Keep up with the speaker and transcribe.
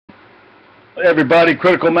Hey everybody,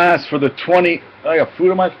 Critical Mass for the 20... I got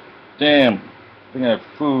food on my... Damn. I think I have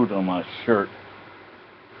food on my shirt.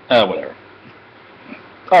 Whatever.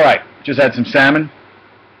 Alright, just had some salmon.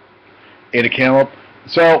 Ate a cantaloupe.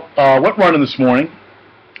 So, went running this morning.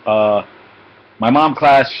 My mom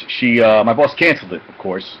class, my boss canceled it, of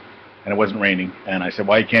course. And it wasn't raining. And I said,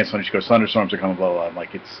 why are you canceling? She goes, thunderstorms are coming, blah, blah, blah. I'm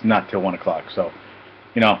like, it's not till 1 o'clock. So,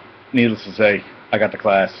 needless to say, I got the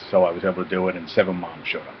class, so I was able to do it, and 7 moms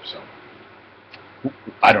showed up, so...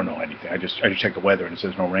 I don't know anything. I just checked the weather and it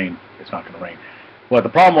says no rain. It's not going to rain. Well, the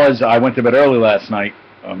problem was I went to bed early last night.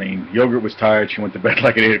 I mean, Yogurt was tired. She went to bed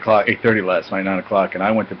like at 8 o'clock, 8:30 last night, 9 o'clock, and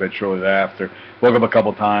I went to bed shortly thereafter. Woke up a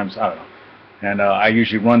couple times. I don't know. And I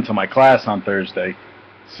usually run to my class on Thursday,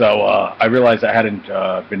 so I realized I hadn't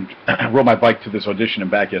rode my bike to this audition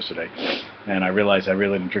and back yesterday, and I realized I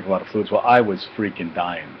really didn't drink a lot of fluids. Well, I was freaking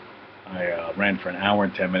dying. I ran for an hour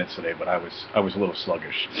and 10 minutes today, but I was a little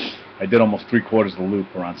sluggish. I did almost 3/4 of the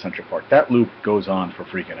loop around Central Park. That loop goes on for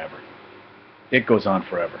freaking ever. It goes on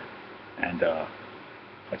forever. And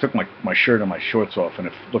I took my shirt and my shorts off, and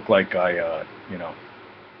it looked like I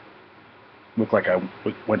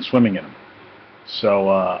went swimming in them. So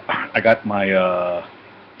I got my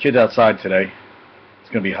kids outside today. It's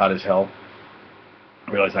gonna be hot as hell.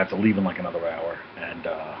 I realized I have to leave in like another hour, and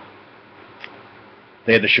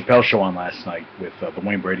they had the Chappelle Show on last night with the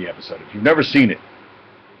Wayne Brady episode. If you've never seen it,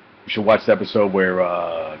 you should watch the episode where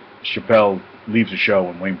Chappelle leaves the show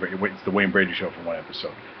and it's the Wayne Brady Show for one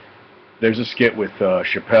episode. There's a skit with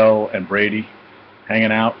Chappelle and Brady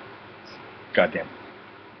hanging out. Goddamn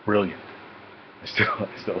brilliant. I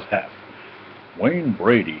still laugh. Wayne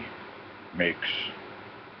Brady makes...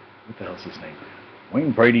 What the hell's his name?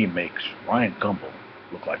 Wayne Brady makes Ryan Gumble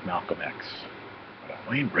look like Malcolm X.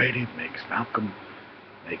 Wayne Brady makes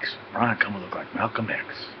Ryan Gumble look like Malcolm X.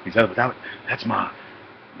 He said, that's my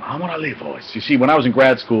Muhammad Ali voice. You see, when I was in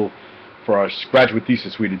grad school, for our graduate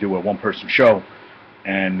thesis, we had to do a one-person show,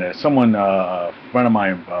 and a friend of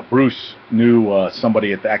mine, Bruce, knew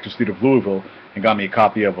somebody at the Actors Theater of Louisville and got me a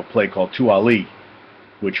copy of a play called To Ali,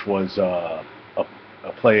 which was a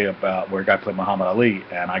play about where a guy played Muhammad Ali,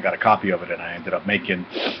 and I got a copy of it, and I ended up making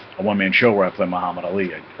a one-man show where I played Muhammad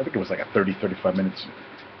Ali. I think it was like a 35 minutes,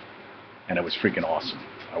 and it was freaking awesome.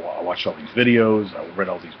 I watched all these videos, I read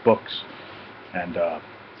all these books, and I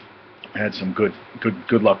had some good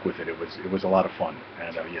luck with it. It was a lot of fun,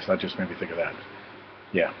 and yes, that just made me think of that.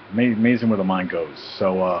 Yeah, amazing where the mind goes.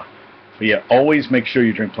 So, but yeah, always make sure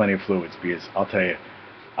you drink plenty of fluids, because I'll tell you,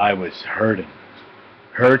 I was hurting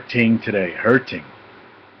today, hurting.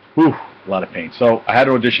 Whew, a lot of pain. So I had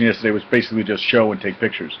an audition yesterday. It was basically just show and take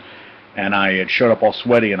pictures. And I had showed up all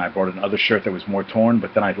sweaty, and I brought another shirt that was more torn,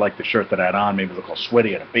 but then I'd like the shirt that I had on, maybe look all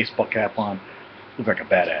sweaty, I had a baseball cap on. Looked like a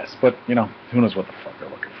badass. But, who knows what the fuck they're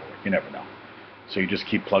looking for. You never know. So you just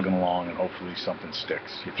keep plugging along, and hopefully something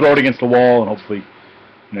sticks. You throw it against the wall, and hopefully,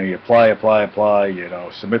 you apply,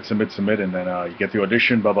 submit, and then you get the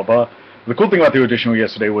audition, blah, blah, blah. The cool thing about the audition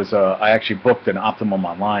yesterday was I actually booked an Optimum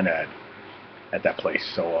Online ad at that place.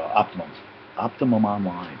 So Optimum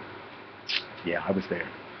Online. Yeah, I was there.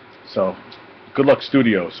 So Good Luck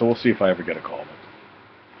Studio. So we'll see if I ever get a call. But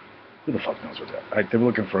who the fuck knows what that? They were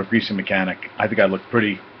looking for a greasy mechanic. I think I looked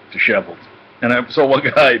pretty disheveled. And I saw one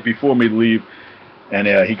guy before me leave, and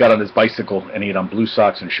he got on his bicycle and he had on blue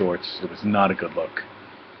socks and shorts. It was not a good look.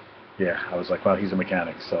 Yeah, I was like, well, he's a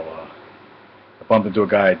mechanic. So I bumped into a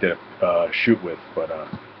guy I did a shoot with, but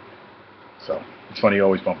so it's funny, you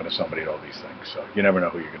always bump into somebody at all these things, so you never know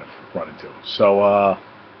who you're going to run into. So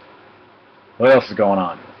what else is going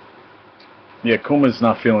on? Yeah, Kuma's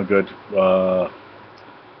not feeling good.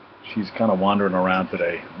 She's kind of wandering around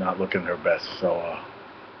today, not looking her best, so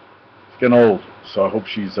it's getting old, so I hope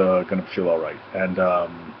she's going to feel all right. And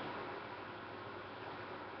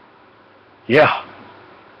yeah,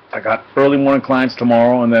 I got early morning clients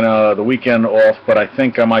tomorrow, and then the weekend off. But I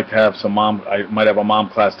think I might have a mom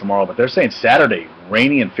class tomorrow. But they're saying Saturday,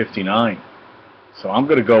 rainy and 59. So I'm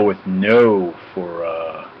gonna go with no for.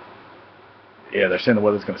 Yeah, they're saying the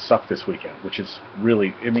weather's gonna suck this weekend, which is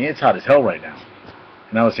really. I mean, it's hot as hell right now.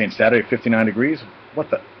 And I was saying Saturday, 59 degrees. What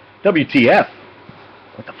the? WTF?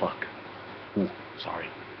 What the fuck? Ooh, sorry,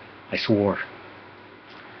 I swore.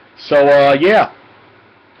 So yeah.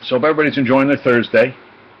 So if everybody's enjoying their Thursday.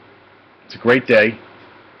 It's a great day,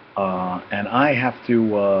 and I have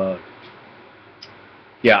to,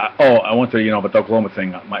 yeah, I went to, but the Oklahoma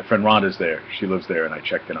thing, my friend Rhonda's there, she lives there, and I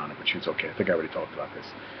checked in on her, but she's okay. I think I already talked about this,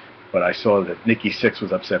 but I saw that Nikki Sixx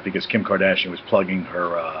was upset because Kim Kardashian was plugging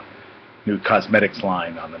her new cosmetics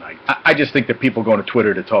line on the night. I just think that people go to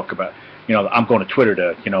Twitter to talk about, I'm going to Twitter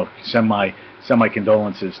to, send my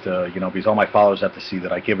condolences to, because all my followers have to see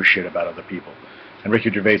that I give a shit about other people. And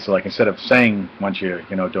Ricky Gervais, like, instead of saying, why don't you,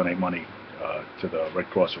 donate money to the Red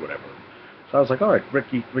Cross or whatever. So I was like, all right,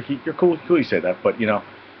 Ricky, you're cool you say that, but,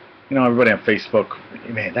 everybody on Facebook,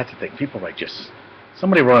 man, that's the thing. People like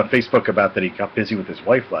somebody wrote on Facebook about that he got busy with his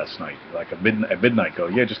wife last night, like at midnight. Go,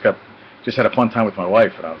 yeah, just had a fun time with my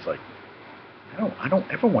wife, and I was like, I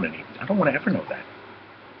don't ever want to ever know that.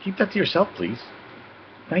 Keep that to yourself, please.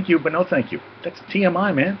 Thank you, but no thank you. That's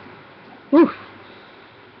TMI, man. Whew.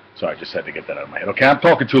 So I just had to get that out of my head. Okay, I'm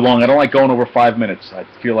talking too long. I don't like going over 5 minutes. I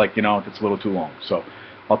feel like, it's a little too long. So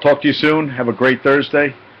I'll talk to you soon. Have a great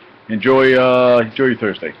Thursday. Enjoy your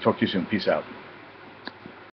Thursday. Talk to you soon. Peace out.